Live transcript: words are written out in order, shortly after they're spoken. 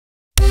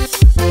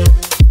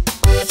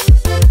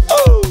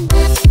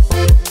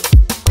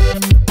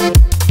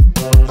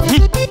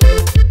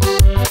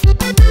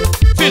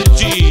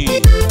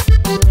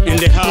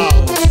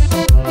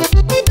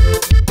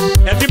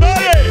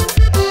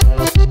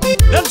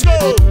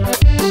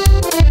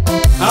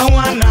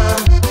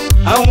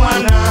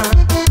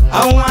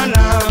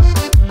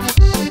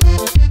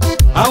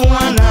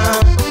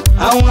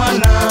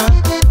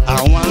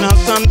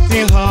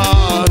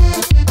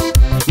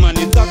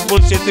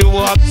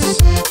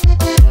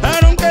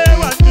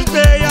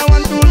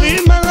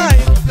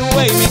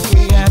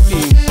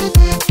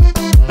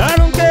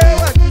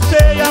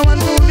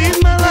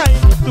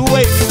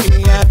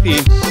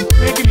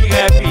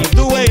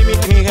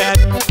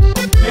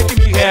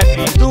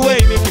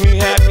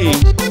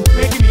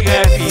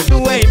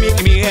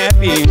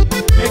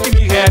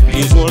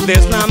world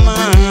is not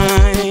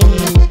mine.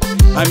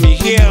 I'm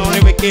here on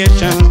a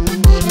vacation.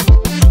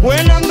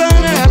 When I'm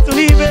done, I have to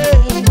leave it.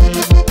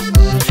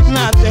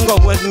 Nothing go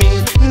with me,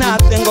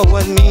 nothing go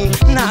with me,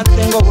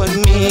 nothing go with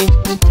me.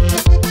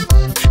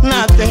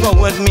 Nothing go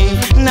with me,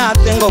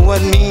 nothing go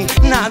with me,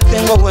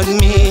 nothing go with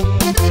me.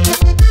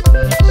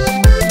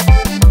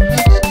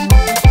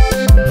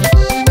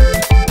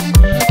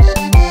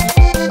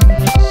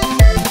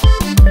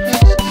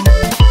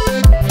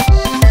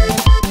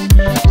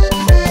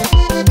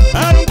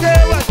 I don't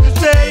care what you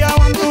say, I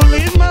want to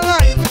live my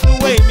life the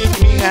way make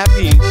me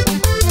happy.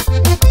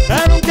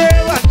 I don't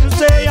care what you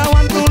say, I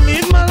want to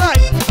live my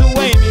life the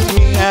way make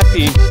me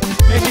happy.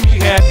 Making me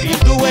happy,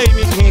 the way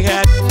make me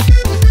happy.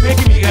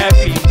 Making me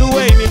happy, the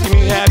way making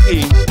me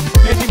happy.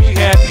 Making me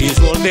happy, this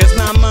world is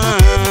not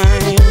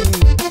mine.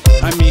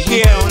 I'm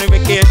here on a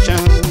vacation.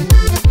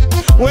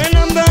 When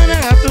I'm done, I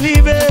have to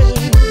leave it.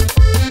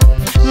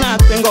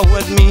 Nothing go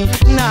with me,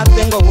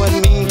 nothing go with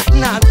me,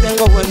 nothing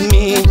go with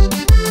me.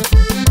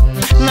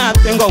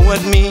 Nothing go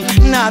with me,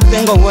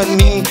 nothing go with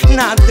me,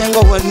 nothing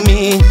go with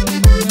me.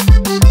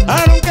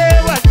 I don't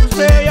care what you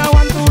say, I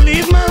want to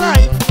live my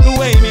life the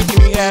way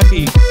making me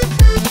happy.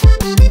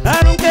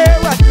 I don't care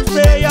what you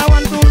say, I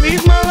want to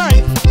live my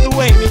life the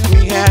way making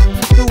me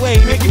happy, the way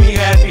making me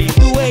happy,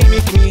 the way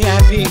making me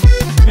happy,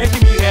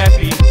 making me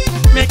happy,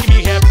 making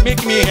me happy,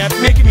 making me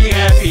happy, making me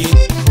happy,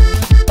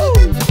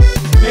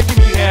 making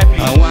me happy.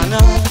 I wanna,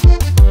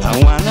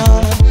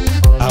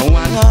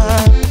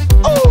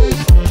 oh.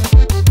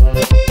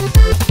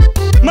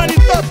 Money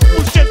top,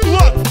 push it to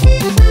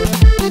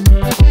up.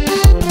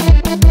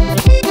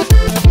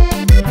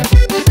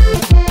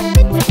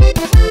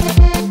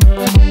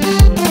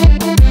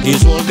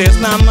 This world is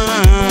not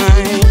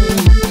mine.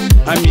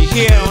 I'm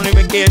here on a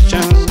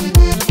vacation.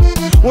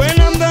 When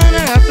I'm done,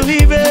 I have to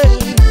leave it.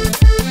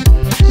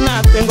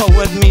 Nothing go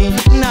with me,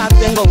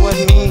 nothing go with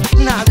me,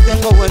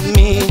 nothing go with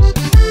me.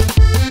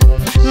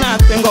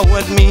 Nothing go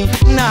with me,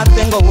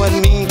 nothing go with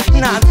me,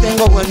 nothing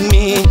go with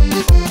me.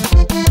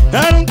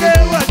 I don't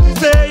care what you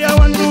say, I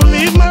want to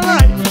live my